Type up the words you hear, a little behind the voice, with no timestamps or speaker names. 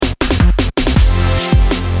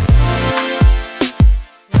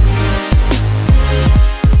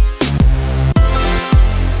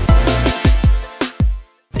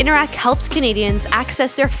Interac helps Canadians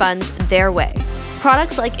access their funds their way.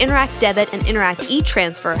 Products like Interac Debit and Interac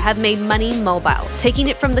e-Transfer have made money mobile, taking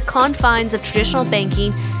it from the confines of traditional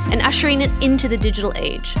banking and ushering it into the digital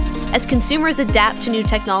age. As consumers adapt to new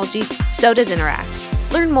technology, so does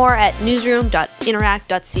Interac. Learn more at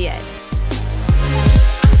newsroom.interac.ca.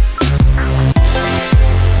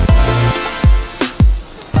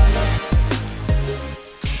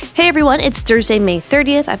 Hey everyone, it's Thursday, May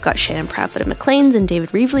 30th. I've got Shannon Proudfoot of Maclean's and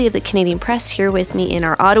David Reevely of the Canadian Press here with me in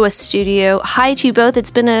our Ottawa studio. Hi to you both.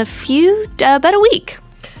 It's been about a week.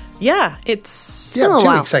 Yeah, it's been a two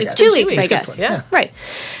while. weeks, I guess. It's 2 weeks, I guess. Yeah. Right.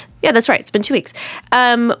 Yeah, that's right. It's been 2 weeks.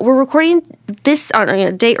 We're recording this on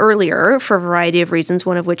a day earlier for a variety of reasons,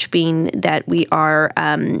 one of which being that we are,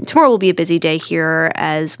 tomorrow will be a busy day here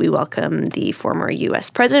as we welcome the former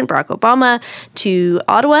U.S. President, Barack Obama, to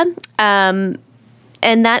Ottawa.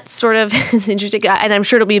 And that sort of is interesting. And I'm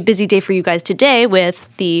sure it'll be a busy day for you guys today with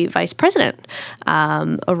the Vice President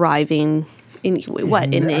arriving in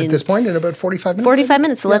at this point in about 45 minutes. 45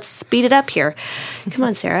 minutes. So let's speed it up here. Come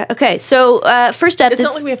on, Sarah. Okay, so first up, It's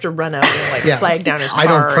not like we have to run out and flag down his car. I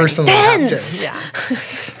don't personally have to. Yeah.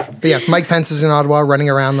 But yes, Mike Pence is in Ottawa running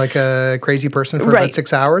around like a crazy person for about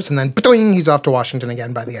 6 hours, and then he's off to Washington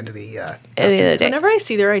again by the end of the day. Whenever I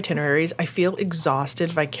see their itineraries, I feel exhausted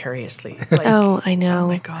vicariously. Oh, I know. Oh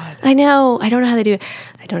my God. I know. I don't know how they do it.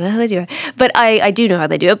 But I do know how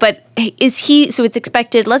they do it. But so it's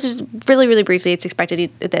expected, let's just really, really briefly, it's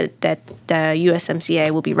expected that the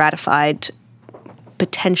USMCA will be ratified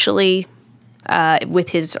potentially with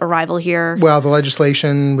his arrival here. Well, the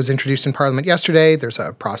legislation was introduced in Parliament yesterday. There's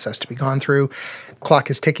a process to be gone through.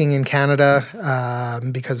 Clock is ticking in Canada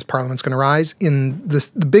because Parliament's going to rise.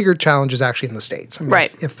 The bigger challenge is actually in the States. I mean,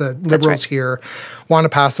 right. If the Liberals here want to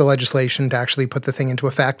pass the legislation to actually put the thing into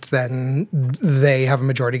effect, then they have a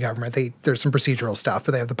majority government. There's some procedural stuff,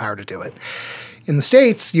 but they have the power to do it. In the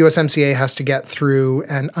States, USMCA has to get through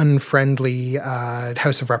an unfriendly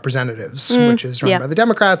House of Representatives, which is run by the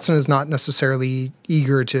Democrats and is not necessarily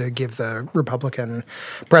eager to give the Republican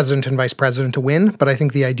president and vice president a win. But I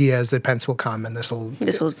think the idea is that Pence will come and this will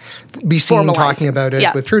be seen talking about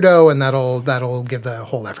it with Trudeau, and that'll give the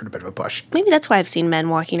whole effort a bit of a push. Maybe that's why I've seen men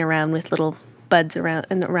walking around with little buds around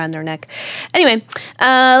their neck. Anyway,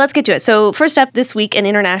 let's get to it. So first up this week, an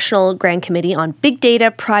International Grand Committee on Big Data,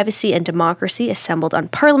 Privacy and Democracy assembled on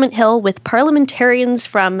Parliament Hill with parliamentarians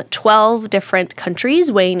from 12 different countries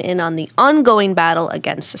weighing in on the ongoing battle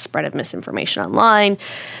against the spread of misinformation online,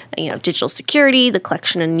 digital security, the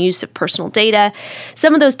collection and use of personal data.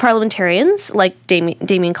 Some of those parliamentarians, like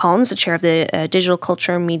Damien Collins, the chair of the Digital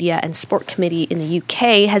Culture, Media and Sport Committee in the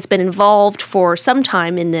UK, has been involved for some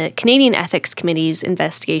time in the Canadian Ethics Committee's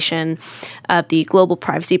investigation of the global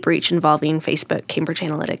privacy breach involving Facebook, Cambridge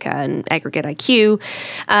Analytica, and Aggregate IQ.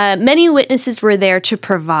 Many witnesses were there to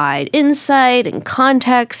provide insight and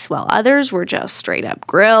context, while others were just straight up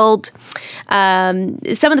grilled. Some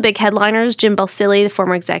of the big headliners: Jim Balsillie, the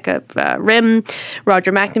former exec of RIM,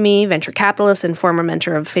 Roger McNamee, venture capitalist and former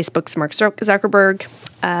mentor of Facebook's Mark Zuckerberg,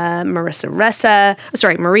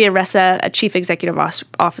 Maria Ressa, a chief executive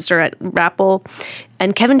officer at Rappel,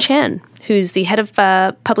 and Kevin Chan, who's the head of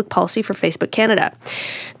public policy for Facebook Canada.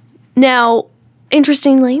 Now,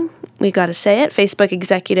 interestingly, we got to say it, Facebook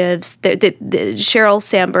executives, Sheryl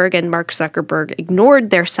Sandberg and Mark Zuckerberg ignored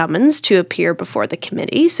their summons to appear before the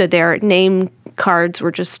committee, so their name cards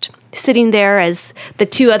were just sitting there as the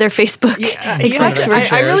two other Facebook execs were.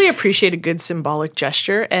 I really appreciate a good symbolic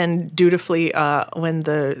gesture, and dutifully, when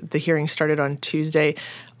the hearing started on Tuesday,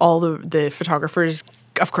 all the photographers,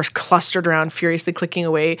 of course, clustered around, furiously clicking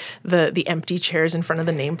away the empty chairs in front of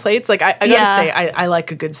the nameplates. Like, I gotta say, I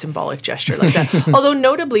like a good symbolic gesture like that. Although,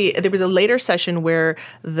 notably, there was a later session where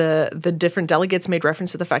the different delegates made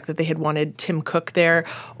reference to the fact that they had wanted Tim Cook there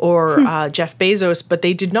or Jeff Bezos, but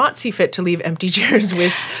they did not see fit to leave empty chairs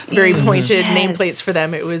with very pointed nameplates for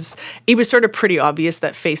them. It was sort of pretty obvious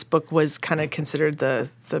that Facebook was kind of considered the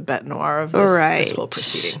bête noire of this whole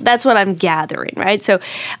proceeding. That's what I'm gathering, right? So,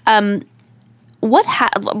 I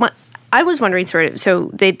was wondering, so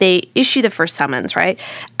they issue the first summons, right?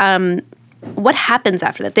 What happens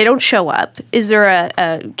after that? They don't show up. Is there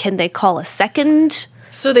can they call a second?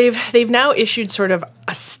 So they've now issued sort of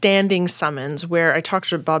a standing summons, where I talked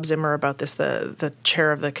to Bob Zimmer about this, the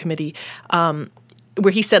chair of the committee,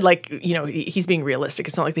 where he said, he's being realistic.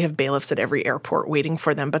 It's not like they have bailiffs at every airport waiting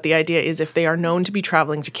for them. But the idea is, if they are known to be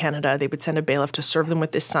traveling to Canada, they would send a bailiff to serve them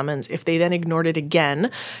with this summons. If they then ignored it again,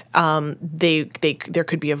 there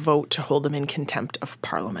could be a vote to hold them in contempt of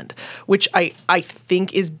Parliament, which I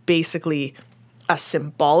think is basically a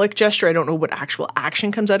symbolic gesture. I don't know what actual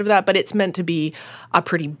action comes out of that, but it's meant to be a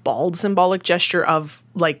pretty bald symbolic gesture of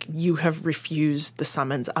like, you have refused the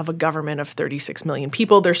summons of a government of 36 million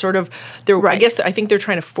people. They're I think they're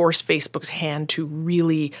trying to force Facebook's hand to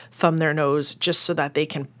really thumb their nose just so that they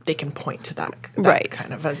can point to that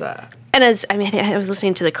kind of as a. And I was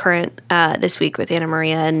listening to The Current this week with Anna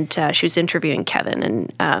Maria, and she was interviewing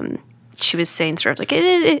Kevin, and she was saying sort of like,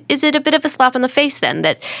 is it a bit of a slap in the face then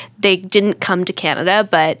that they didn't come to Canada,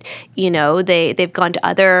 but, they've gone to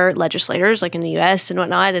other legislators like in the U.S. and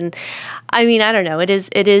whatnot. And I mean, I don't know. It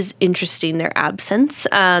is interesting, their absence.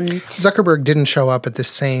 Zuckerberg didn't show up at the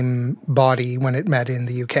same body when it met in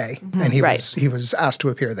the UK, and he was asked to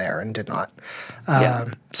appear there and did not.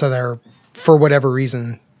 So there, for whatever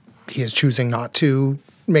reason, he is choosing not to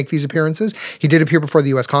make these appearances. He did appear before the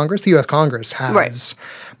U.S. Congress. The U.S. Congress has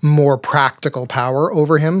more practical power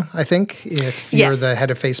over him, I think. If you're the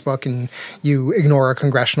head of Facebook and you ignore a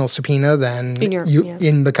congressional subpoena, then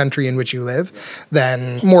in the country in which you live,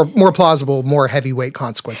 then more plausible, more heavyweight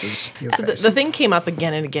consequences. The thing came up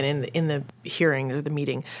again and again in the hearing or the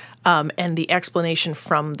meeting, and the explanation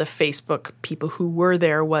from the Facebook people who were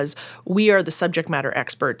there was, we are the subject matter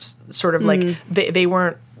experts. Sort of like they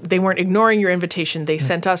weren't ignoring your invitation. They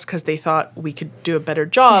sent us because they thought we could do a better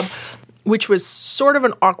job, which was sort of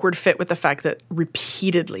an awkward fit with the fact that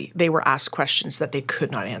repeatedly they were asked questions that they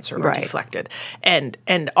could not answer or deflected. And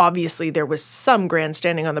obviously there was some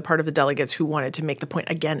grandstanding on the part of the delegates who wanted to make the point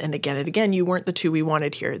again and again and again, you weren't the two we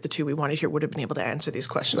wanted here. The two we wanted here would have been able to answer these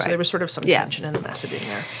questions. So there was sort of some tension in the messaging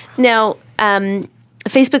there. Now,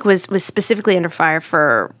 Facebook was specifically under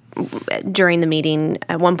fire during the meeting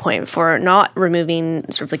at one point for not removing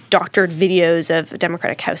sort of like doctored videos of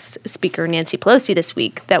Democratic House Speaker Nancy Pelosi this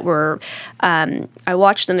week that were, I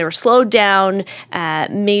watched them, they were slowed down,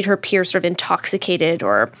 made her appear sort of intoxicated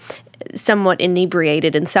or somewhat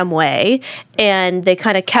inebriated in some way, and they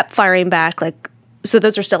kind of kept firing back like, so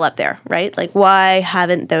those are still up there, right? Like, why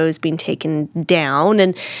haven't those been taken down?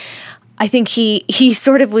 And I think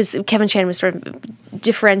Kevin Chan was sort of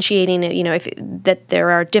differentiating, that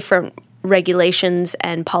there are different regulations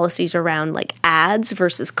and policies around like ads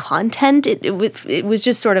versus content. It was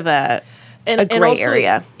just sort of a gray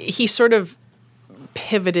area. He sort of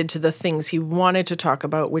pivoted to the things he wanted to talk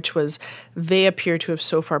about, which was they appear to have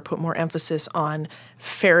so far put more emphasis on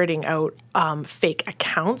ferreting out fake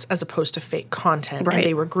accounts as opposed to fake content. Right. And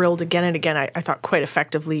they were grilled again and again, I thought quite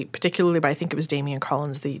effectively, particularly by, I think it was Damian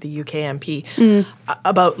Collins, the UK MP,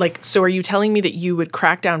 about like, so are you telling me that you would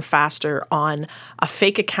crack down faster on a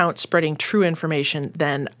fake account spreading true information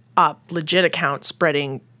than a legit account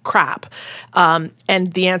spreading crap?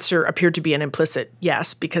 And the answer appeared to be an implicit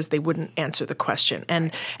yes, because they wouldn't answer the question.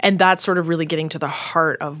 And that's sort of really getting to the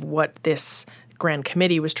heart of what this Grand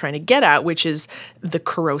Committee was trying to get at, which is the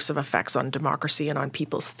corrosive effects on democracy and on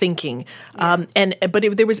people's thinking. But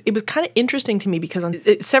it was kind of interesting to me because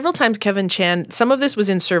several times Kevin Chan, some of this was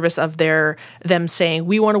in service of them saying,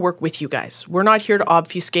 we want to work with you guys. We're not here to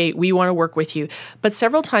obfuscate. We want to work with you. But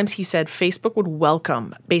several times he said Facebook would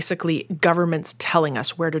welcome basically governments telling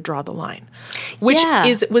us where to draw the line, which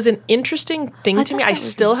was an interesting thing to me. I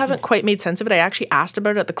still haven't quite made sense of it. I actually asked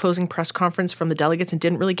about it at the closing press conference from the delegates and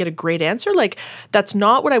didn't really get a great answer. Like, that's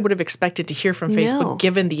not what I would have expected to hear from Facebook,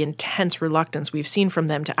 given the intense reluctance we've seen from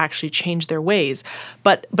them to actually change their ways.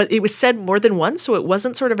 But it was said more than once, so it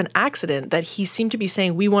wasn't sort of an accident that he seemed to be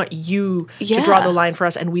saying, we want you to draw the line for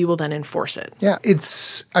us, and we will then enforce it. Yeah,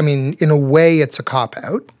 in a way, it's a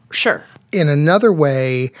cop-out. Sure. In another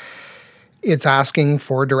way, it's asking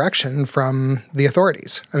for direction from the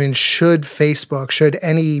authorities. I mean, should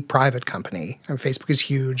any private company, and Facebook is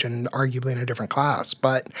huge and arguably in a different class,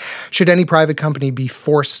 but should any private company be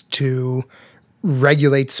forced to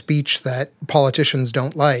regulate speech that politicians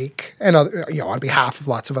don't like, and on behalf of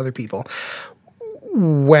lots of other people,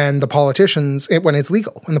 when it's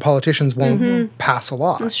legal, when the politicians won't pass a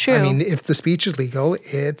law? That's true. I mean, if the speech is legal,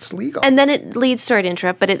 it's legal. And then it leads, sorry to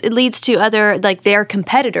interrupt, but it leads to other, like their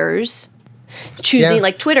competitors choosing,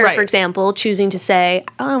 like Twitter, for example, choosing to say,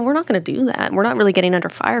 we're not going to do that. We're not really getting under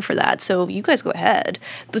fire for that. So you guys go ahead.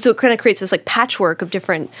 But so it kind of creates this like patchwork of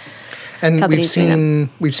different companies. And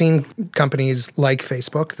we've seen companies like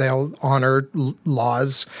Facebook, they'll honor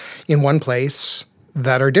laws in one place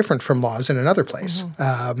that are different from laws in another place.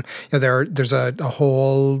 There's a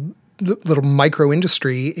whole little micro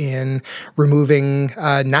industry in removing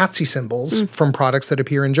Nazi symbols from products that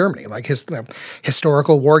appear in Germany, like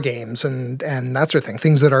historical war games and that sort of thing.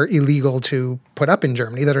 Things that are illegal to put up in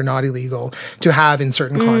Germany that are not illegal to have in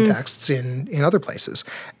certain contexts in other places.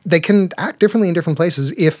 They can act differently in different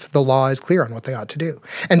places if the law is clear on what they ought to do.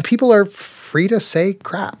 And people are free to say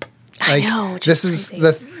crap. I know. This is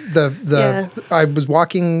I was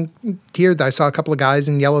walking here. I saw a couple of guys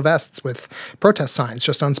in yellow vests with protest signs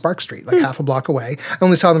just on Spark Street, like half a block away. I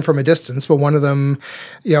only saw them from a distance, but one of them,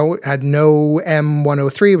 had no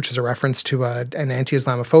M103, which is a reference to an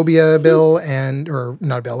anti-Islamophobia bill or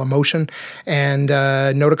not a bill, a motion, and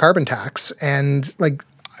no to carbon tax, and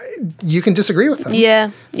you can disagree with them. Yeah.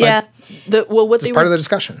 It's part of the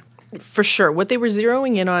discussion. For sure. What they were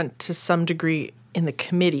zeroing in on to some degree in the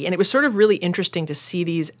committee, and it was sort of really interesting to see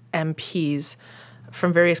these MPs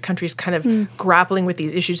from various countries kind of grappling with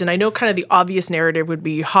these issues. And I know kind of the obvious narrative would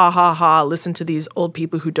be, ha, ha, ha, listen to these old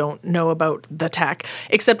people who don't know about the tech.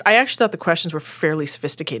 Except I actually thought the questions were fairly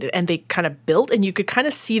sophisticated, and they kind of built, and you could kind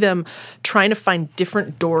of see them trying to find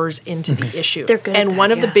different doors into the issue. They're good and at one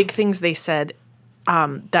that, of the big things they said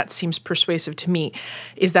that seems persuasive to me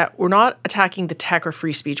is that we're not attacking the tech or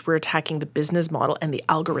free speech. We're attacking the business model and the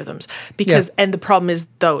algorithms and the problem is,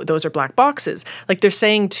 though, those are black boxes. Like they're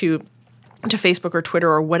saying to Facebook or Twitter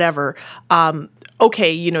or whatever,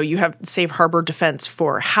 okay, you have safe harbor defense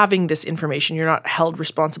for having this information. You're not held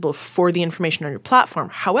responsible for the information on your platform.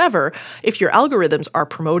 However, if your algorithms are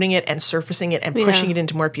promoting it and surfacing it and pushing it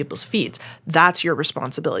into more people's feeds, that's your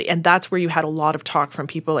responsibility. And that's where you had a lot of talk from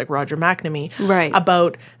people like Roger McNamee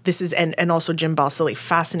about this is, and also Jim Balsillie,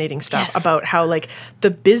 fascinating stuff about how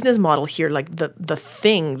the business model here, the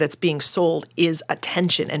thing that's being sold is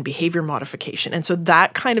attention and behavior modification. And so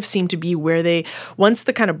that kind of seemed to be where once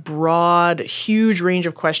the kind of broad, huge range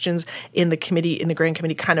of questions in the Grand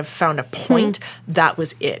Committee kind of found a point, that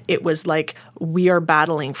was it. It was like, we are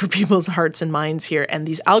battling for people's hearts and minds here, and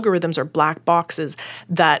these algorithms are black boxes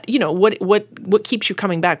that, what keeps you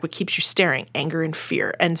coming back, what keeps you staring? Anger and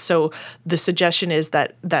fear. And so the suggestion is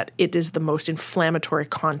that it is the most inflammatory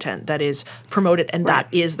content that is promoted, and that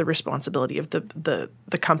is the responsibility of the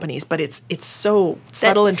companies. But it's so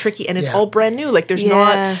subtle and tricky, and it's all brand new. There's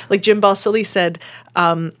not, like Jim Balsillie said,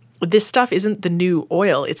 this stuff isn't the new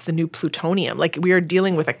oil, it's the new plutonium. We are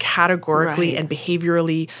dealing with a categorically and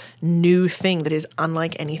behaviorally new thing that is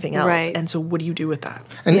unlike anything else. Right. And so what do you do with that?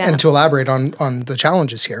 And to elaborate on the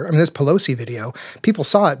challenges here, this Pelosi video, people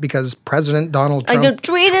saw it because President Donald Trump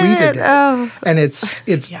tweeted it. Oh. And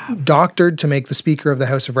it's doctored to make the Speaker of the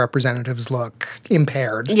House of Representatives look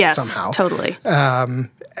impaired somehow. Totally. And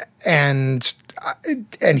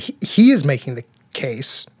he is making the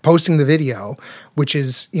case, posting the video, which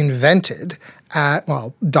is invented,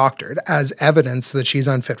 doctored as evidence that she's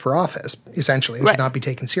unfit for office, essentially, and should not be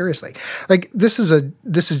taken seriously. This is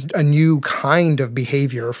a new kind of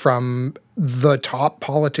behavior from the top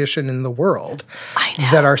politician in the world. I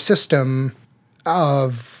know. That our system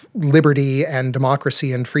of liberty and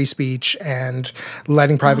democracy and free speech and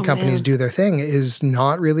letting private companies do their thing is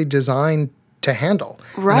not really designed to handle.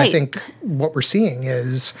 Right. And I think what we're seeing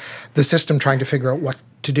is the system trying to figure out what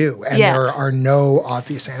to do, and there are no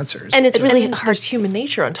obvious answers. And it's really hard. There's human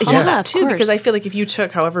nature on top of that too, because I feel like if you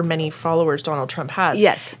took however many followers Donald Trump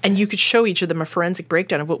has, and you could show each of them a forensic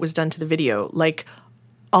breakdown of what was done to the video,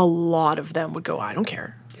 a lot of them would go, I don't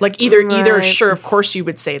care. Either sure, of course you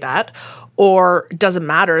would say that, or doesn't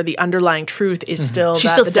matter. The underlying truth is still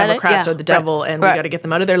that the Democrats are the devil, and we got to get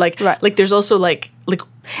them out of there. There's also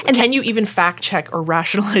and can you even fact check or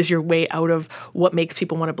rationalize your way out of what makes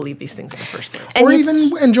people want to believe these things in the first place, or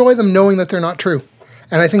even enjoy them knowing that they're not true?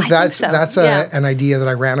 And I think that's an idea that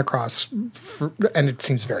I ran across, and it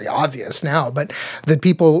seems very obvious now, but that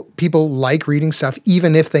people like reading stuff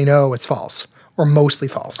even if they know it's false. Or mostly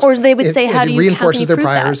false. Or they would say, how do you reinforces their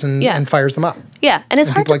priors and fires them up. Yeah, and it's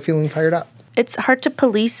hard. People feeling fired up. It's hard to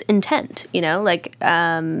police intent.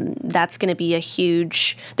 That's going to be a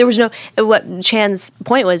huge. There was no. What Chan's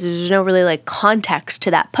point was, there's no really context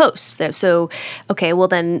to that post. So, okay, well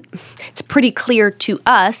then, it's pretty clear to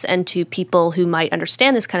us and to people who might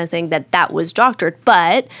understand this kind of thing that was doctored,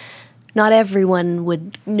 but not everyone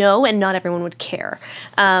would know and not everyone would care.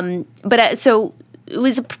 So. It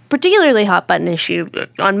was a particularly hot button issue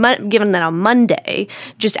given that on Monday,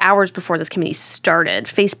 just hours before this committee started,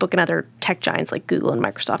 Facebook and other tech giants like Google and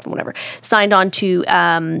Microsoft and whatever signed on to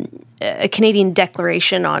a Canadian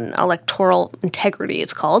Declaration on Electoral Integrity,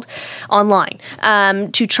 it's called, online,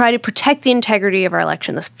 to try to protect the integrity of our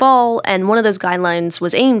election this fall. And one of those guidelines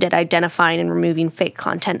was aimed at identifying and removing fake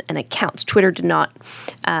content and accounts. Twitter did not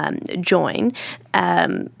join.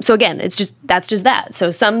 So again, that's just that.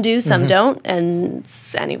 So some do, some don't. And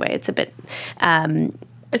anyway, it's a bit...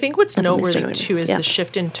 I think what's noteworthy too is the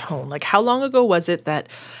shift in tone. Like, how long ago was it that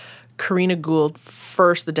Karina Gould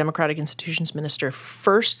first, the Democratic Institutions Minister,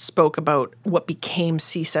 first spoke about what became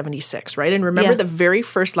C-76, right? And remember the very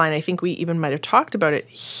first line, I think we even might have talked about it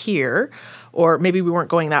here, or maybe we weren't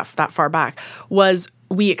going that far back, was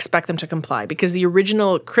we expect them to comply, because the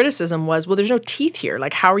original criticism was, well, there's no teeth here.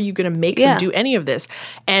 Like, how are you going to make them do any of this?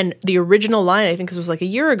 And the original line, I think this was like a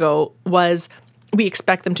year ago, was we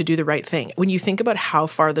expect them to do the right thing. When you think about how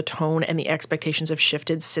far the tone and the expectations have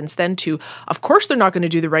shifted since then to, of course, they're not going to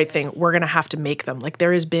do the right thing. We're going to have to make them. Like,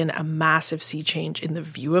 there has been a massive sea change in the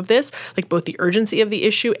view of this, like both the urgency of the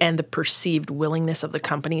issue and the perceived willingness of the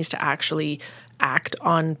companies to actually act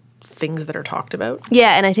on things that are talked about.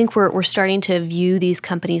 Yeah, and I think we're starting to view these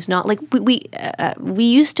companies not like we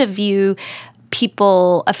used to view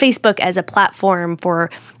Facebook as a platform for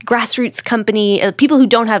grassroots company, people who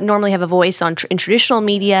don't normally have a voice in traditional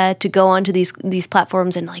media, to go onto these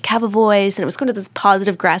platforms and like have a voice, and it was going to this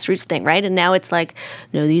positive grassroots thing, right? And now it's like,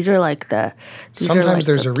 no, these are like the sometimes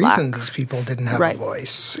there's a reason these people didn't have a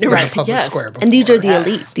voice in the public square before. And these are the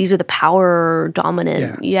elite. These are the power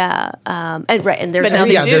dominant. And but now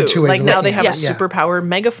they do. Like now they have a superpower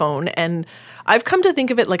megaphone. And I've come to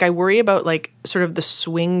think of it like I worry about like sort of the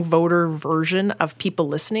swing voter version of people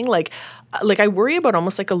listening. Like I worry about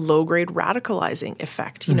almost like a low grade radicalizing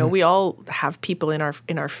effect. You know, we all have people in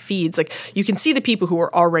our feeds. Like, you can see the people who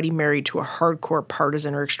are already married to a hardcore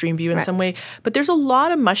partisan or extreme view in some way, but there's a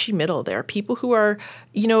lot of mushy middle there. People who are,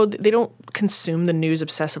 you know, they don't consume the news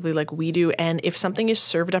obsessively like we do. And if something is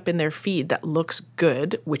served up in their feed that looks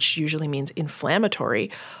good, which usually means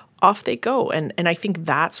inflammatory, off they go. And I think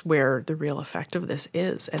that's where the real effect of this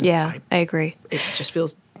is. And I agree. It just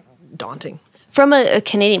feels daunting. From a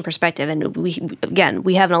Canadian perspective, and we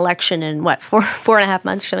have an election in 4.5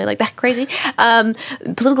 months or something like that, crazy.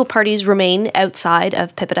 Political parties remain outside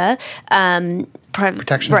of PIPEDA.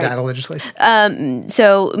 Protection of data legislation.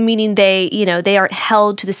 So meaning they aren't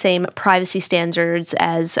held to the same privacy standards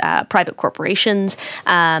as private corporations.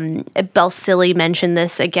 Balsillie mentioned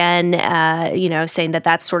this again, saying that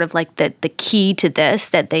that's sort of like the key to this,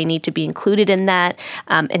 that they need to be included in that.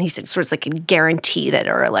 And he said sort of like a guarantee that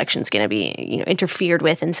our election's going to be interfered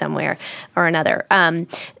with in some way or another.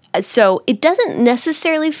 So it doesn't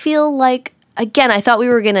necessarily feel like, again, I thought we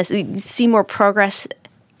were going to see more progress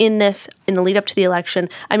in this in the lead up to the election.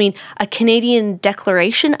 I mean, a Canadian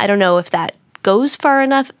declaration, I don't know if that goes far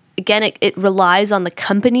enough. Again, it relies on the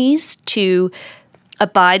companies to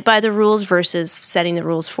abide by the rules versus setting the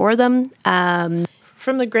rules for them.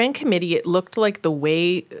 From the Grand Committee, it looked like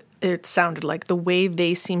it sounded like the way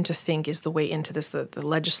they seem to think is the way into this, the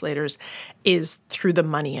legislators, is through the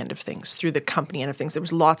money end of things, through the company end of things. There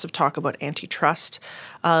was lots of talk about antitrust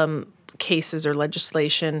cases or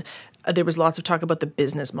legislation. There was lots of talk about the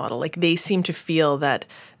business model. Like, they seem to feel that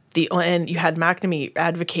and you had McNamee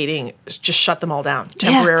advocating just shut them all down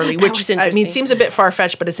temporarily, which I mean seems a bit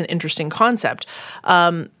far-fetched, but it's an interesting concept.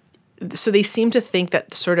 So they seem to think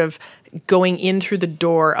that sort of going in through the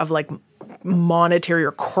door of like monetary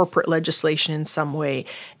or corporate legislation in some way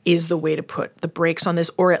is the way to put the brakes on this,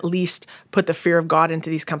 or at least put the fear of God into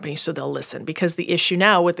these companies so they'll listen. Because the issue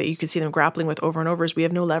now that you can see them grappling with over and over is we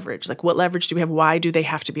have no leverage. Like, what leverage do we have? Why do they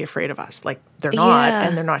have to be afraid of us? Like, they're not,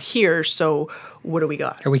 and they're not here, so what do we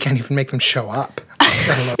got? Or we can't even make them show up.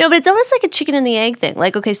 No, but it's almost like a chicken and the egg thing.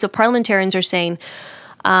 Like, okay, so parliamentarians are saying,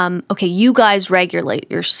 okay, you guys regulate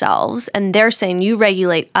yourselves, and they're saying you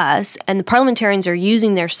regulate us, and the parliamentarians are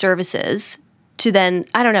using their services to then,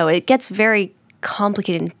 I don't know, it gets very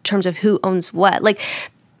complicated in terms of who owns what. Like,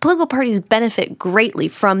 political parties benefit greatly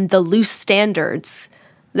from the loose standards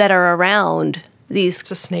that are around these. It's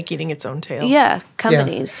a snake eating its own tail. Yeah,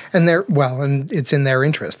 companies. Yeah. And it's in their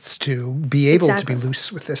interests to be able to be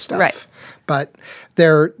loose with this stuff. Right. But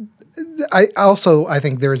I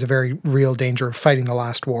think there is a very real danger of fighting the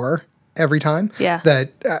last war every time. Yeah.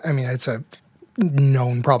 That, I mean, it's a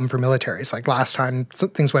known problem for militaries. Like last time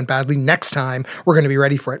things went badly, next time we're going to be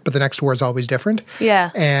ready for it. But the next war is always different.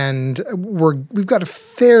 Yeah. And we've got a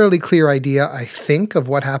fairly clear idea, I think, of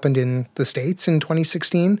what happened in the States in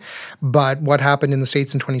 2016. But what happened in the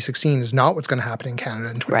States in 2016 is not what's going to happen in Canada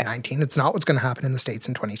in 2019. Right. It's not what's going to happen in the States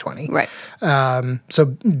in 2020. Right.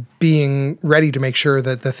 So being ready to make sure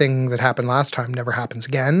that the thing that happened last time never happens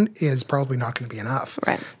again is probably not going to be enough.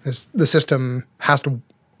 Right. The system has to.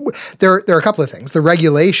 There are a couple of things. The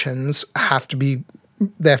regulations have to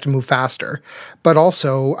move faster, but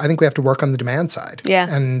also I think we have to work on the demand side. Yeah.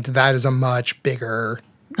 And that is a much bigger,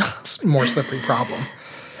 more slippery problem.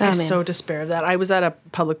 I so despair of that. I was at a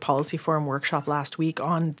public policy forum workshop last week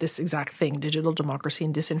on this exact thing, digital democracy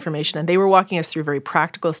and disinformation, and they were walking us through very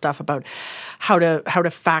practical stuff about how to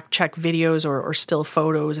fact check videos or still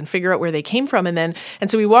photos and figure out where they came from. And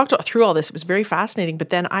so we walked through all this. It was very fascinating. But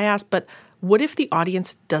then I asked, but what if the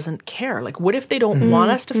audience doesn't care? Like, what if they don't want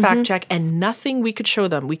us to fact check and nothing we could show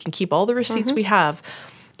them, we can keep all the receipts we have,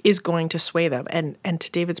 is going to sway them? And to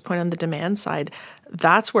David's point on the demand side,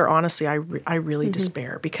 that's where honestly I really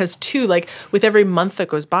despair, because too, like with every month that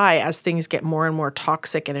goes by, as things get more and more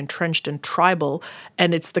toxic and entrenched and tribal,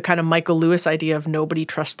 and it's the kind of Michael Lewis idea of nobody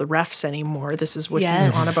trusts the refs anymore. This is what he's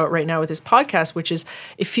on about right now with his podcast, which is,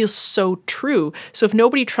 it feels so true. So if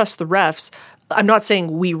nobody trusts the refs, I'm not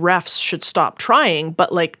saying we refs should stop trying,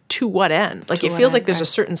 but like to what end? Like it feels like there's a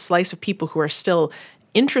certain slice of people who are still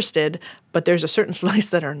interested, but there's a certain slice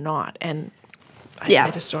that are not. And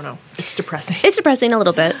I just don't know. It's depressing. It's depressing a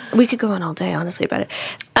little bit. We could go on all day, honestly, about it.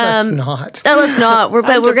 Let's not. No, let's not. We're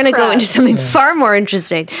going to go into something far more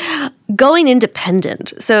interesting. Going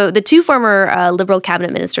independent. So the two former Liberal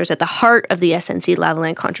cabinet ministers at the heart of the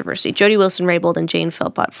SNC-Lavalin controversy, Jody Wilson-Raybould and Jane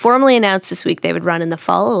Philpott, formally announced this week they would run in the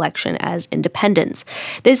fall election as independents.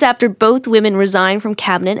 This after both women resigned from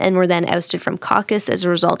cabinet and were then ousted from caucus as a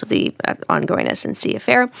result of the ongoing SNC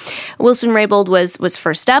affair. Wilson-Raybould was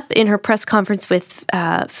first up in her press conference, with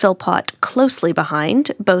Philpott closely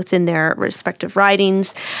behind, both in their respective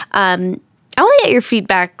ridings. I want to get your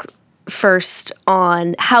feedback first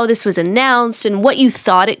on how this was announced and what you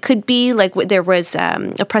thought it could be. Like, there was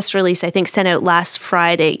a press release, I think, sent out last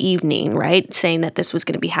Friday evening, right, saying that this was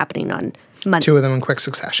going to be happening on Monday. Two of them in quick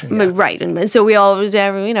succession. Yeah. Right. And so we all,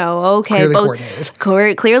 okay.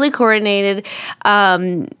 Clearly coordinated.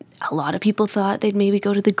 A lot of people thought they'd maybe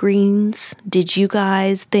go to the Greens. Did you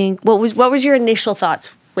guys think, what was your initial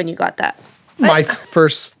thoughts when you got that? My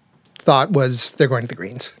first thought was they're going to the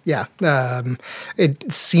Greens. Yeah.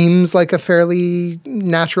 It seems like a fairly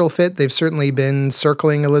natural fit. They've certainly been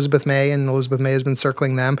circling Elizabeth May, and Elizabeth May has been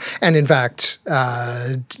circling them. And in fact,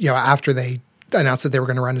 after they announced that they were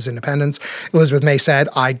going to run as independents, Elizabeth May said,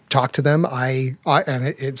 I talked to them.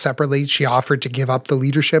 Separately, she offered to give up the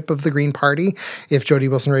leadership of the Green Party if Jody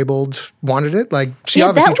Wilson-Raybould wanted it. Like, she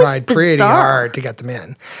obviously tried pretty hard to get them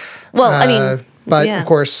in. Well, But of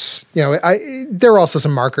course, there were also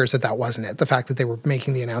some markers that wasn't it. The fact that they were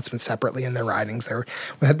making the announcement separately in their ridings,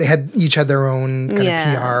 they had each had their own kind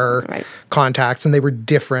of PR contacts, and they were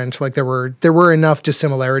different. Like there were enough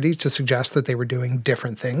dissimilarities to suggest that they were doing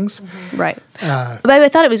different things. Mm-hmm. Right. But I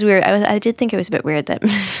thought it was weird. I did think it was a bit weird that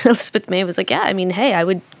Elizabeth May was like, hey, I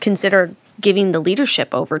would consider giving the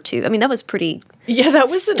leadership over to. I mean, that was pretty that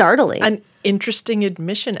was startling. An interesting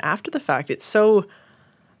admission after the fact. It's so.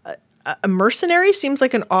 A mercenary seems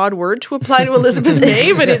like an odd word to apply to Elizabeth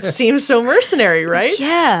May, but it seems so mercenary, right?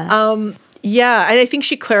 Yeah. And I think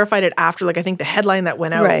she clarified it after, I think the headline that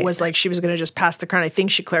went out was like she was going to just pass the crown. I think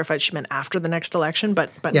she clarified she meant after the next election, but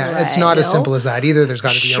it's not as simple as that either. There's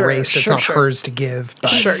got to be a race. It's not hers to give.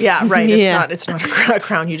 But. It's not a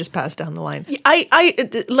crown you just pass down the line. I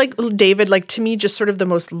like David, to me, just sort of the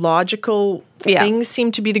most logical things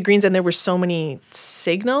seem to be the Greens, and there were so many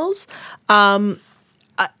signals.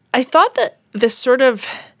 I thought that the sort of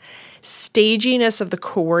staginess of the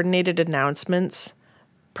coordinated announcements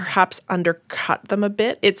perhaps undercut them a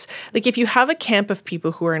bit. It's like if you have a camp of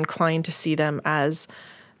people who are inclined to see them as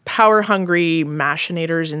power-hungry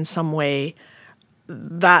machinators in some way,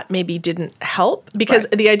 that maybe didn't help. Because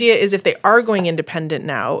the idea is if they are going independent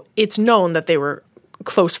now, it's known that they were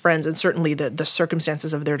close friends, and certainly the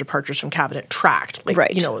circumstances of their departures from cabinet tracked,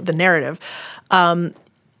 the narrative.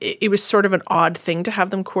 It was sort of an odd thing to have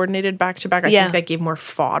them coordinated back to back. I think that gave more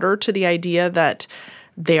fodder to the idea that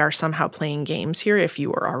they are somehow playing games here, if you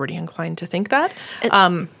were already inclined to think that.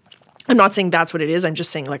 I'm not saying that's what it is. I'm just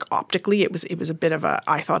saying, optically, it was a bit of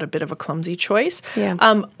a clumsy choice.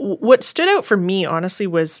 Yeah. What stood out for me, honestly,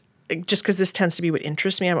 was just because this tends to be what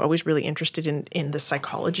interests me, I'm always really interested in the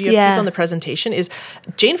psychology of Yeah. people in the presentation, is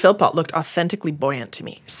Jane Philpott looked authentically buoyant to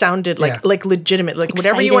me. Sounded like legitimate, like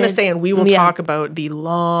whatever you want to Excited. say, and we will Yeah. talk about the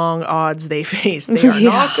long odds they face. They are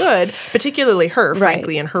not good, particularly her,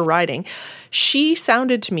 frankly, in her riding. She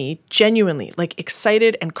sounded to me genuinely like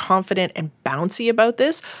excited and confident and bouncy about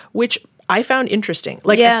this, which I found interesting.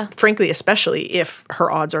 Like, frankly, especially if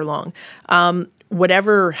her odds are long.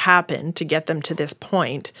 Whatever happened to get them to this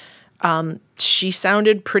point, she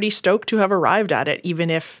sounded pretty stoked to have arrived at it, even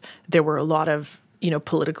if there were a lot of,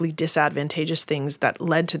 politically disadvantageous things that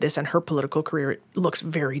led to this, and her political career looks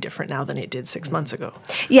very different now than it did 6 months ago.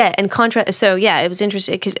 Yeah, and so it was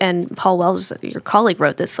interesting, and Paul Wells, your colleague,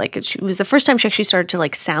 wrote this, like, it was the first time she actually started to,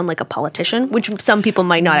 like, sound like a politician, which some people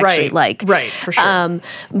might not actually like. Right, for sure.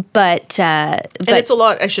 But and it's a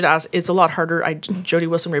lot, I should ask, it's a lot harder. Jody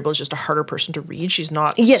Wilson-Raybould is just a harder person to read. She's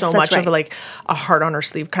not so much of a heart on her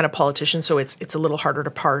sleeve kind of politician, so it's a little harder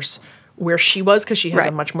to parse where she was, because she has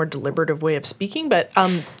a much more deliberative way of speaking. But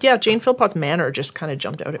Jane Philpott's manner just kind of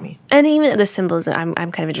jumped out at me. And even the symbolism,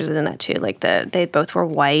 I'm kind of interested in that too. Like they both were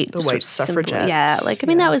white. The white suffragettes.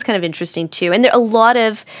 That was kind of interesting too. And there a lot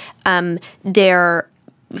of their,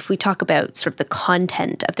 if we talk about sort of the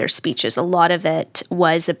content of their speeches, a lot of it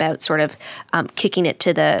was about sort of kicking it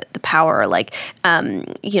to the power. Like, one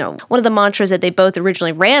of the mantras that they both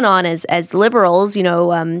originally ran on as liberals,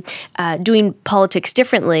 doing politics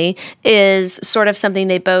differently, is sort of something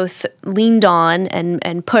they both leaned on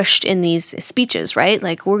and pushed in these speeches, right?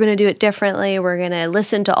 Like, we're going to do it differently. We're going to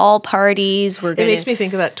listen to all parties. It makes me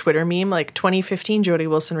think of that Twitter meme, like 2015, Jody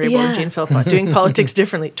Wilson-Raybould and Jane Philpott doing politics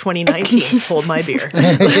differently. 2019, hold my beer.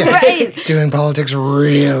 Right. Doing politics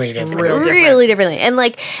really differently. Really differently.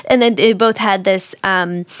 And then they both had this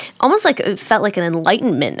almost like, it felt like an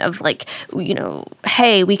enlightenment of like,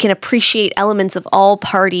 hey, we can appreciate elements of all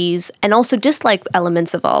parties and also dislike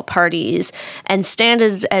elements of all parties and stand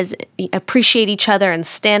as appreciate each other and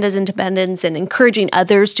stand as independents, and encouraging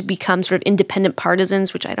others to become sort of independent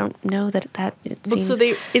partisans, which I don't know that it seems.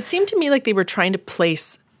 So it seemed to me like they were trying to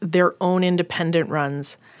place their own independent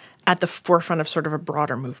runs at the forefront of sort of a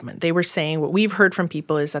broader movement. They were saying, what we've heard from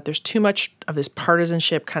people is that there's too much of this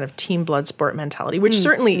partisanship kind of team blood sport mentality, which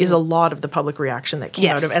certainly is a lot of the public reaction that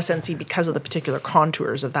came out of SNC because of the particular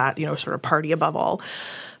contours of that, sort of party above all.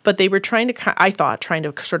 But they were trying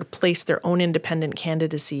to sort of place their own independent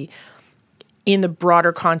candidacy in the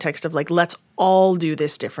broader context of like, let's all do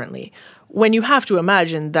this differently. When you have to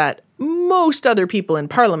imagine that most other people in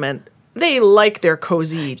Parliament, they like their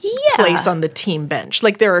cozy place on the team bench.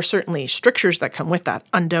 Like, there are certainly strictures that come with that,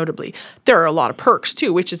 undoubtedly. There are a lot of perks,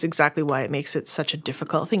 too, which is exactly why it makes it such a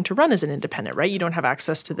difficult thing to run as an independent, right? You don't have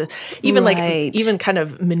access to the, even kind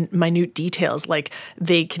of minute details, like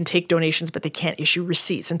they can take donations, but they can't issue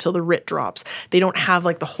receipts until the writ drops. They don't have,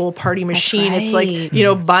 like, the whole party machine. It's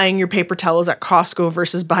like, buying your paper towels at Costco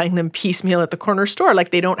versus buying them piecemeal at the corner store.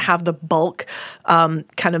 Like, they don't have the bulk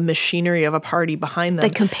kind of machinery of a party behind them.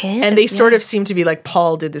 They compare. And they sort of seem to be like,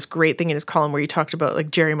 Paul did this great thing in his column where he talked about like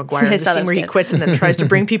Jerry Maguire and the scene where he quits and then tries to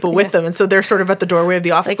bring people with them. And so they're sort of at the doorway of the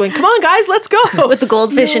office going, come on, guys, let's go. With the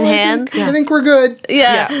goldfish in hand. I think we're good.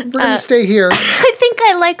 Yeah. We're going to stay here. I think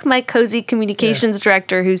I like my cozy communications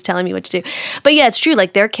director who's telling me what to do. But yeah, it's true.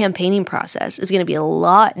 Like, their campaigning process is going to be a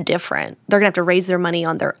lot different. They're going to have to raise their money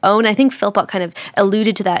on their own. I think Philpott kind of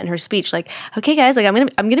alluded to that in her speech. Like, okay, guys, like I'm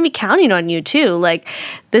going to be counting on you too. Like,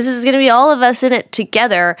 this is going to be all of us in it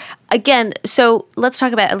together. Again, so let's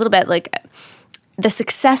talk about a little bit like the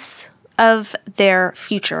success of their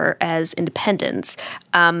future as independents.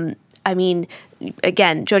 I mean,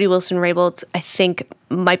 again, Jody Wilson-Raybould, I think,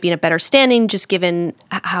 might be in a better standing just given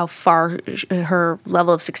how far her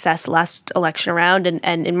level of success last election around,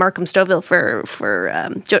 and in Markham Stouffville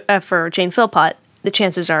for Jane Philpott, the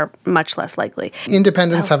chances are much less likely.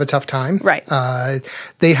 Independents have a tough time. Right.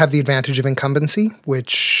 They have the advantage of incumbency,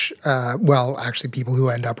 which, actually people who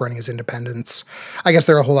end up running as independents, I guess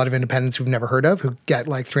there are a whole lot of independents who've never heard of, who get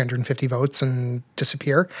like 350 votes and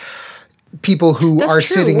disappear. People who That's are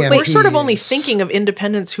true. sitting MPs. We're sort of only thinking of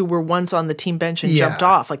independents who were once on the team bench and jumped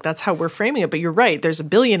off. Like, that's how we're framing it. But you're right. There's a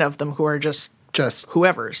billion of them who are just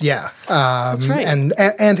whoever's. Yeah. That's right.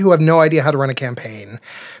 And who have no idea how to run a campaign,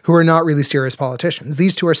 who are not really serious politicians.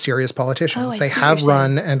 These two are serious politicians. They have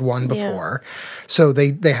run and won before. So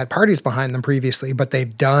they had parties behind them previously, but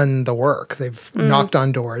they've done the work. They've knocked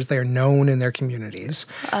on doors. They are known in their communities.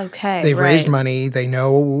 Okay. They've raised money. They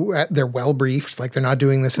know they're well briefed. Like, they're not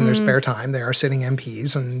doing this in their spare time. They are sitting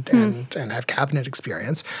MPs and have cabinet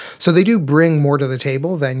experience. So they do bring more to the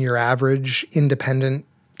table than your average independent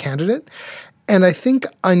candidate. And I think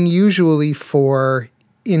unusually for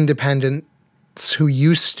independents who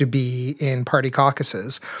used to be in party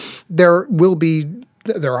caucuses, there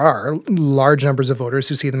are large numbers of voters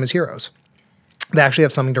who see them as heroes. They actually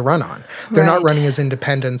have something to run on. They're not running as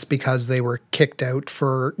independents because they were kicked out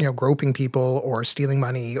for, groping people or stealing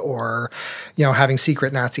money or, having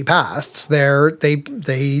secret Nazi pasts.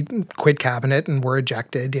 They quit cabinet and were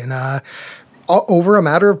ejected over a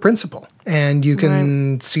matter of principle. And you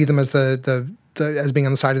can see them as as being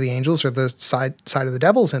on the side of the angels or the side of the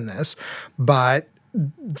devils in this, but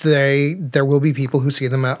there will be people who see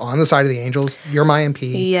them on the side of the angels. You're my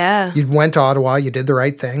MP. Yeah. You went to Ottawa, you did the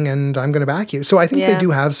right thing, and I'm going to back you. So I think they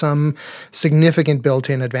do have some significant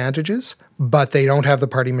built-in advantages, but they don't have the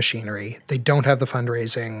party machinery. They don't have the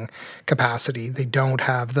fundraising capacity. They don't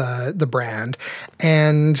have the brand.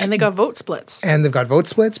 And they got vote splits. And they've got vote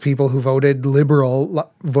splits. People who voted Liberal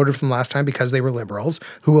voted for them last time because they were Liberals,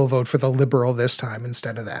 who will vote for the Liberal this time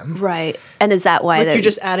instead of them. Right. And is that why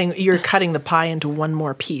you're cutting the pie into one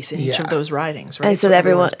more piece in each of those ridings, right? And so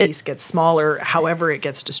everyone's piece gets smaller, however it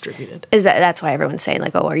gets distributed. That's why everyone's saying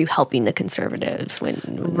like, oh, are you helping the Conservatives when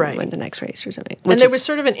the next race or something? And there was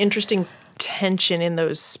sort of an interesting tension in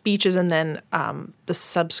those speeches, and then the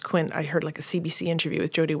subsequent, I heard like a CBC interview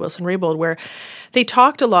with Jody Wilson-Raybould where they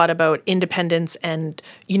talked a lot about independence and,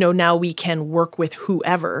 now we can work with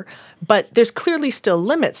whoever, but there's clearly still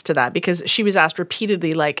limits to that because she was asked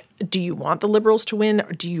repeatedly, like, do you want the Liberals to win?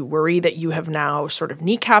 Or do you worry that you have now sort of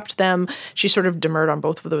kneecapped them? She sort of demurred on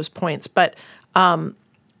both of those points, but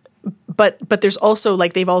there's also,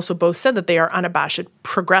 like, they've also both said that they are unabashed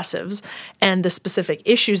progressives, and the specific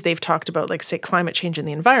issues they've talked about, like, say, climate change and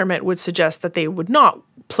the environment, would suggest that they would not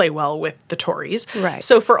play well with the Tories. Right.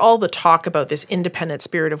 So for all the talk about this independent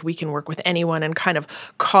spirit of we can work with anyone and kind of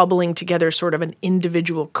cobbling together sort of an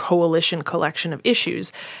individual coalition collection of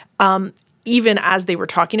issues, even as they were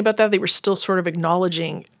talking about that, they were still sort of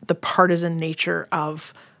acknowledging the partisan nature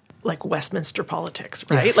of like Westminster politics,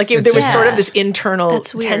 right? Yeah, like there was sort of this internal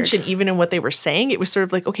tension even in what they were saying. It was sort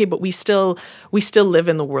of like, okay, but we still live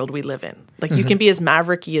in the world we live in. Like you can be as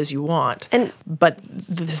mavericky as you want, but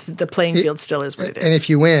the playing field still is what it is. And if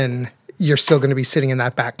you win, you're still going to be sitting in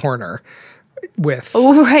that back corner with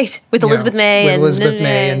Elizabeth May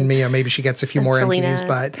and maybe she gets a few more Selena, MPs,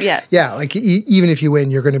 but like even if you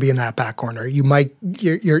win, you're going to be in that back corner. You're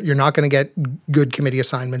not going to get good committee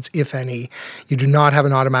assignments, if any. You do not have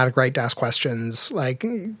an automatic right to ask questions. Like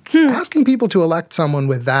asking people to elect someone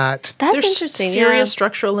with that's interesting. Serious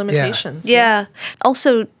structural limitations. Yeah.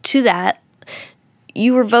 Also, to that,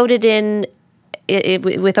 you were voted in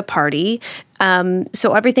with a party.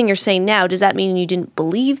 So everything you're saying now, does that mean you didn't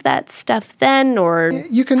believe that stuff then, or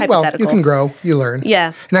you can grow, you learn.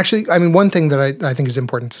 Yeah. And actually, I mean, one thing that I think is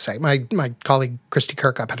important to say, my colleague Christy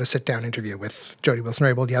Kirkup had a sit-down interview with Jody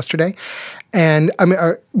Wilson-Raybould yesterday. And I mean,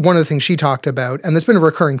 one of the things she talked about, and there's been a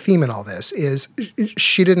recurring theme in all this, is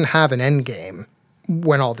she didn't have an end game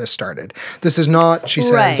when all this started. This is not, she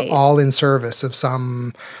says, all in service of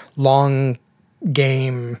some long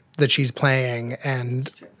game that she's playing, and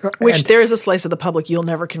there is a slice of the public you'll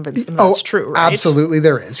never convince them that's true, right? Absolutely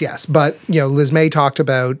there is, yes. But Liz May talked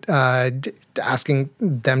about asking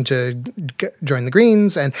them to join the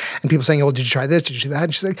Greens, and people saying, "Oh, did you try this? Did you do that?"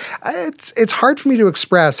 And she's like, "It's hard for me to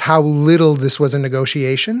express how little this was a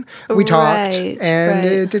negotiation. We talked, and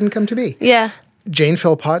it didn't come to be." Yeah. Jane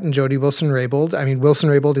Philpott and Jody Wilson-Raybould. I mean,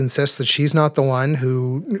 Wilson-Raybould insists that she's not the one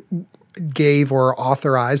who gave or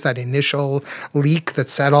authorized that initial leak that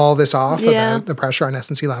set all this off about the pressure on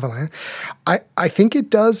SNC-Lavalin. I think it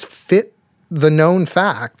does fit the known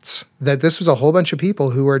facts that this was a whole bunch of people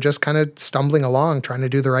who were just kind of stumbling along trying to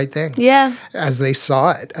do the right thing as they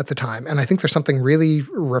saw it at the time. And I think there's something really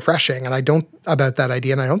refreshing about that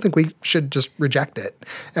idea, and I don't think we should just reject it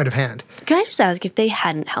out of hand. Can I just ask, if they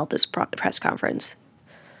hadn't held this press conference,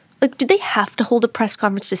 like, did they have to hold a press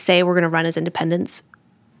conference to say we're going to run as independents?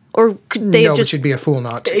 Or could they just... No, she'd be a fool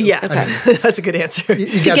not to. Yeah, okay. That's a good answer. To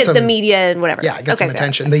get the media and whatever. Yeah, get some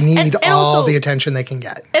attention. They need all the attention they can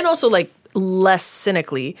get. And also, like, less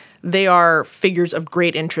cynically, they are figures of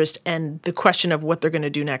great interest, and the question of what they're going to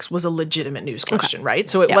do next was a legitimate news question, right?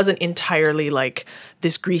 So it wasn't entirely like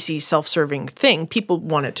this greasy, self-serving thing. People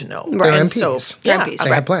wanted to know. They're and MPs. They're MPs. They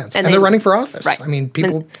have plans. And they're running for office. Right. I mean,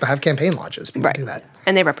 people have campaign lodges. People do that.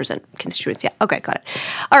 And they represent constituents. Yeah. Okay, got it.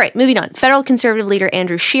 All right, moving on. Federal Conservative leader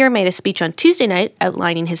Andrew Scheer made a speech on Tuesday night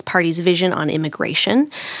outlining his party's vision on immigration.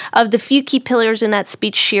 Of the few key pillars in that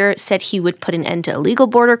speech, Scheer said he would put an end to illegal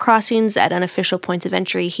border crossings at unofficial points of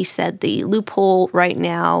entry. He said the loophole right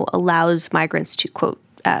now allows migrants to, quote,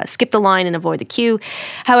 skip the line and avoid the queue.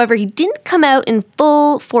 However, he didn't come out in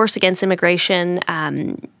full force against immigration.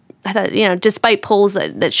 I thought, despite polls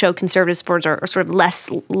that show conservative supporters are sort of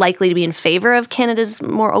less likely to be in favor of Canada's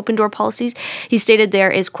more open door policies, he stated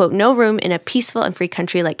there is, quote, no room in a peaceful and free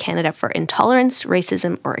country like Canada for intolerance,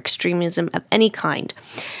 racism, or extremism of any kind.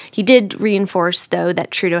 He did reinforce, though,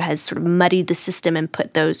 that Trudeau has sort of muddied the system and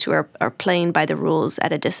put those who are playing by the rules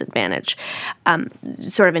at a disadvantage,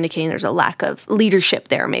 sort of indicating there's a lack of leadership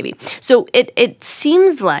there, maybe. So it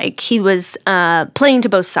seems like he was playing to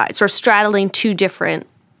both sides, or straddling two different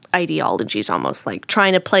ideologies, almost like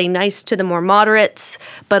trying to play nice to the more moderates,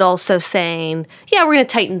 but also saying, yeah, we're going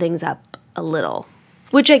to tighten things up a little,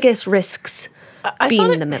 which I guess risks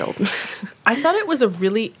being in the middle. I thought it was a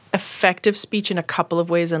really effective speech in a couple of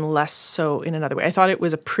ways and less so in another way. I thought it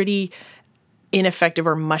was a pretty ineffective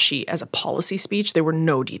or mushy as a policy speech. There were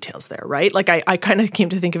no details there, right? Like I kind of came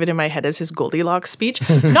to think of it in my head as his Goldilocks speech.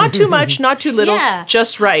 Not too much, not too little,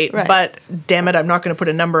 just right. But damn it, I'm not going to put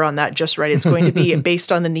a number on that just right. It's going to be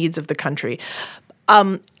based on the needs of the country.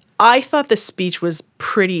 I thought the speech was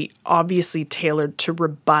pretty obviously tailored to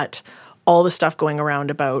rebut all the stuff going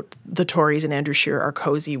around about the Tories and Andrew Scheer are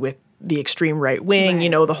cozy with the extreme right wing,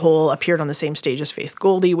 the whole appeared on the same stage as Faith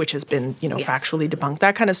Goldie, which has been, factually debunked,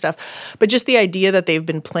 that kind of stuff. But just the idea that they've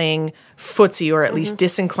been playing footsie, or at least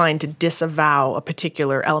disinclined to disavow a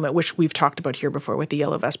particular element, which we've talked about here before with the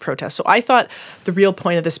Yellow Vest protest. So I thought the real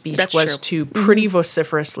point of the speech was to pretty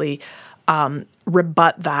vociferously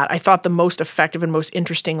rebut that. I thought the most effective and most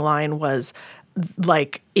interesting line was,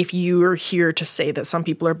 like, if you're here to say that some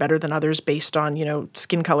people are better than others based on,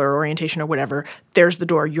 skin color or orientation or whatever, there's the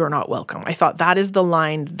door, you're not welcome. I thought that is the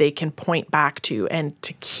line they can point back to and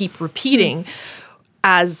to keep repeating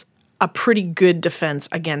as a pretty good defense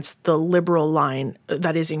against the liberal line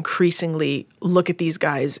that is increasingly, look at these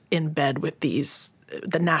guys in bed with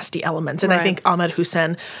the nasty elements. And I think Ahmed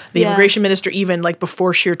Hussein, the immigration minister, even like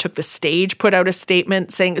before Scheer took the stage, put out a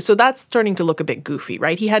statement saying, so that's starting to look a bit goofy,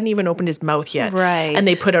 right? He hadn't even opened his mouth yet. Right. And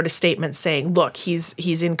they put out a statement saying, look,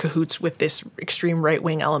 he's in cahoots with this extreme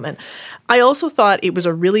right-wing element. I also thought it was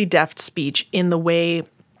a really deft speech in the way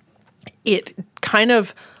it kind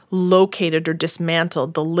of located or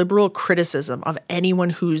dismantled the liberal criticism of anyone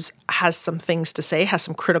who's has some things to say, has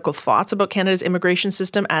some critical thoughts about Canada's immigration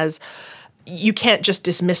system, as you can't just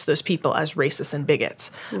dismiss those people as racists and bigots.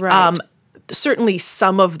 Right. Certainly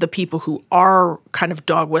some of the people who are kind of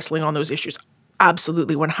dog whistling on those issues,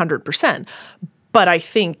 absolutely 100%. But I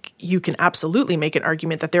think you can absolutely make an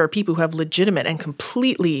argument that there are people who have legitimate and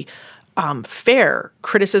completely fair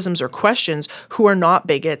criticisms or questions who are not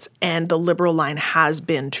bigots, and the liberal line has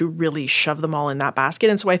been to really shove them all in that basket.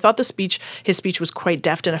 And so I thought his speech was quite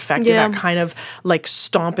deft and effective at kind of like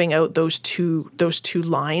stomping out those two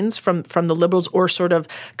lines from the liberals, or sort of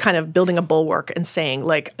kind of building a bulwark and saying,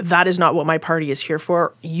 like, that is not what my party is here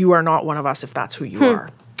for. You are not one of us if that's who you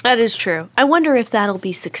are. That is true. I wonder if that'll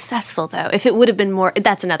be successful, though. If it would have been more,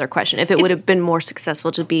 that's another question. If it would have been more successful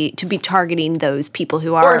to be targeting those people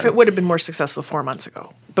who are, or if it would have been more successful 4 months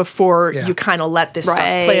ago, before you kind of let this stuff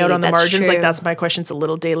play out on the margins. True. Like, that's my question. It's a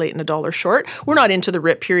little day late and a dollar short. We're not into the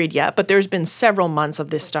RIP period yet, but there's been several months of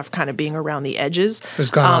this stuff kind of being around the edges. It's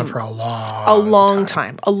gone on for a long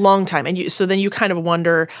time. And so then you kind of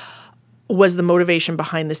wonder, was the motivation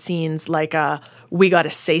behind the scenes like we got to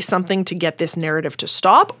say something to get this narrative to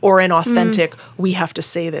stop, or an authentic, we have to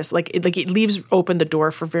say this? Like it leaves open the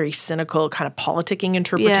door for very cynical kind of politicking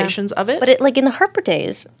interpretations of it. But like in the Harper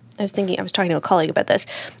days, I was talking to a colleague about this.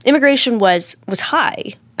 Immigration was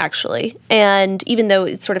high, actually, and even though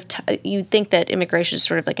it's sort of you'd think that immigration is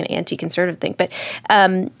sort of like an anti-conservative thing, but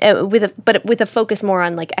with a focus more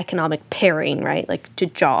on like economic pairing, right, like to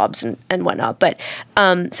jobs and whatnot. But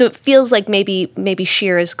so it feels like maybe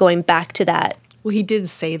Scheer is going back to that. Well, he did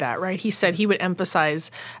say that, right? He said he would emphasize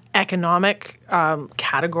economic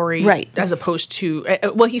category, as opposed to,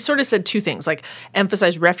 he sort of said two things, like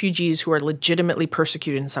emphasize refugees who are legitimately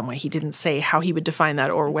persecuted in some way. He didn't say how he would define that,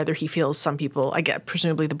 or whether he feels some people,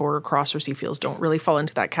 presumably the border crossers he feels don't really fall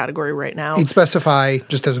into that category right now. He'd specify,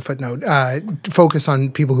 just as a footnote, focus on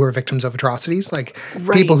people who are victims of atrocities, like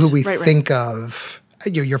people who we think of.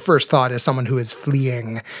 Your first thought is someone who is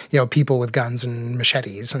fleeing, people with guns and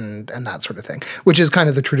machetes and that sort of thing, which is kind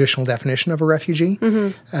of the traditional definition of a refugee.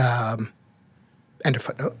 Mm-hmm. End of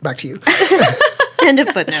footnote. Back to you. End of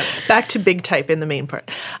footnote. Back to big type in the main part.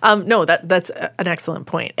 No, that's an excellent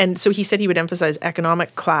point. And so he said he would emphasize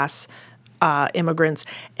economic class immigrants.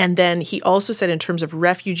 And then he also said in terms of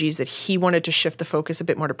refugees that he wanted to shift the focus a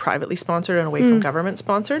bit more to privately sponsored and away from government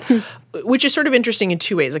sponsored, which is sort of interesting in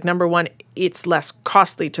two ways. Like, number one, it's less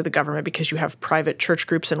costly to the government because you have private church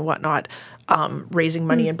groups and whatnot raising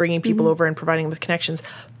money and bringing people over and providing them with connections.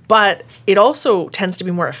 But it also tends to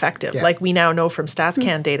be more effective. Like we now know from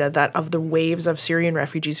StatsCan data that of the waves of Syrian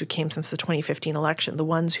refugees who came since the 2015 election, the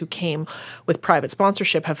ones who came with private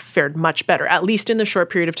sponsorship have fared much better, at least in the short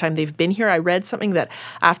period of time they've been here. I read something that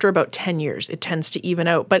after about 10 years, it tends to even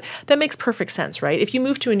out. But that makes perfect sense, right? If you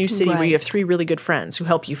move to a new city where you have 3 really good friends who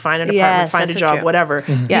help you find an apartment, find a job, whatever,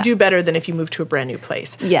 you do better than if you move to a brand new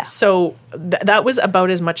place. Yeah. So that was about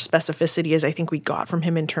as much specificity as I think we got from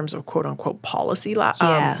him in terms of quote unquote policy.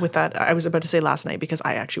 With that, I was about to say last night because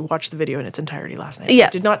I actually watched the video in its entirety last night. Yeah.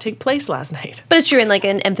 It did not take place last night. But it's true,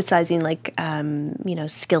 and emphasizing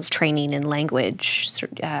skills training and language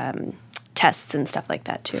tests and stuff like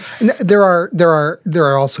that too. And there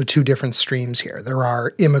are also 2 different streams here. There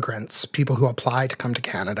are immigrants, people who apply to come to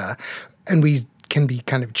Canada, and we can be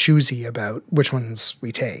kind of choosy about which ones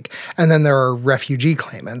we take. And then there are refugee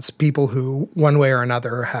claimants, people who one way or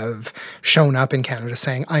another have shown up in Canada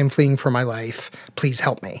saying, I'm fleeing for my life, please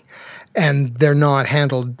help me. And they're not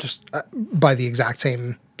handled just by the exact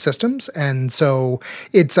same systems. And so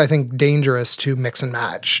it's, I think, dangerous to mix and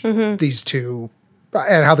match these 2,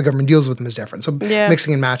 and how the government deals with them is different. So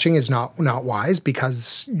mixing and matching is not wise,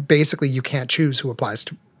 because basically you can't choose who applies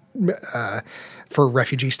to for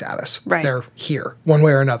refugee status. Right. They're here. One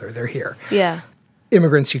way or another, they're here. Yeah.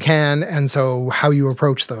 Immigrants you can, and so how you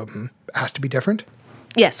approach them has to be different.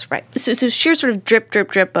 Yes, right. So sheer sort of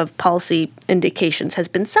drip of policy indications has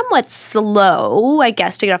been somewhat slow, I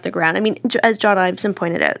guess, to get off the ground. I mean, as John Iveson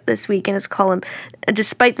pointed out this week in his column,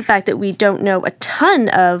 despite the fact that we don't know a ton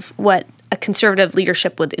of what a conservative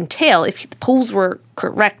leadership would entail, if the polls were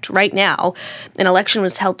correct right now, an election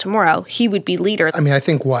was held tomorrow, he would be leader. I mean, I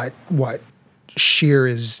think what Scheer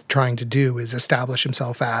is trying to do is establish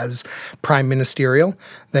himself as prime ministerial,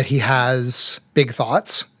 that he has big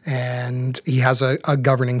thoughts and he has a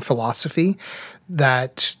governing philosophy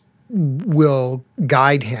that will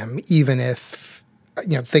guide him even if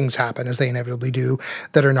things happen, as they inevitably do,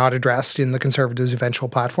 that are not addressed in the Conservatives' eventual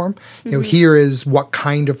platform. Here is what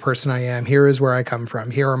kind of person I am. Here is where I come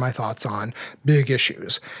from. Here are my thoughts on big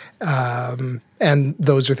issues. And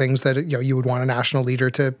those are things that you would want a national leader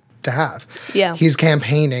to have. Yeah. He's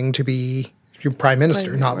campaigning to be your prime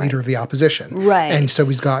minister, not leader of the opposition. Right. And so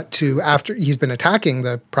he's got to, after he's been attacking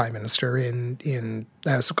the prime minister in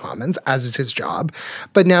the House of Commons, as is his job,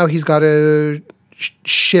 but now he's got to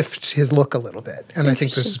shift his look a little bit. And I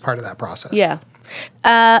think this is part of that process. Yeah.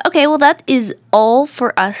 Okay, well, that is all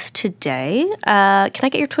for us today. Can I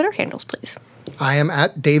get your Twitter handles, please? I am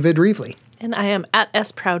at David Reevely. And I am at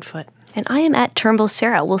S. Proudfoot. And I am at Turnbull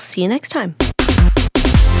Sarah. We'll see you next time.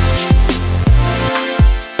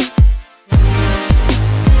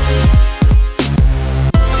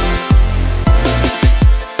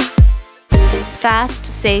 Fast,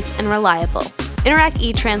 safe, and reliable. Interac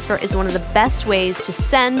e-Transfer is one of the best ways to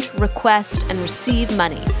send, request, and receive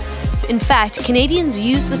money. In fact, Canadians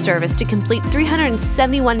used the service to complete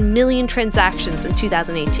 371 million transactions in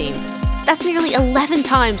 2018. That's nearly 11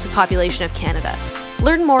 times the population of Canada.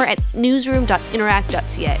 Learn more at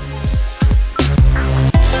newsroom.interac.ca.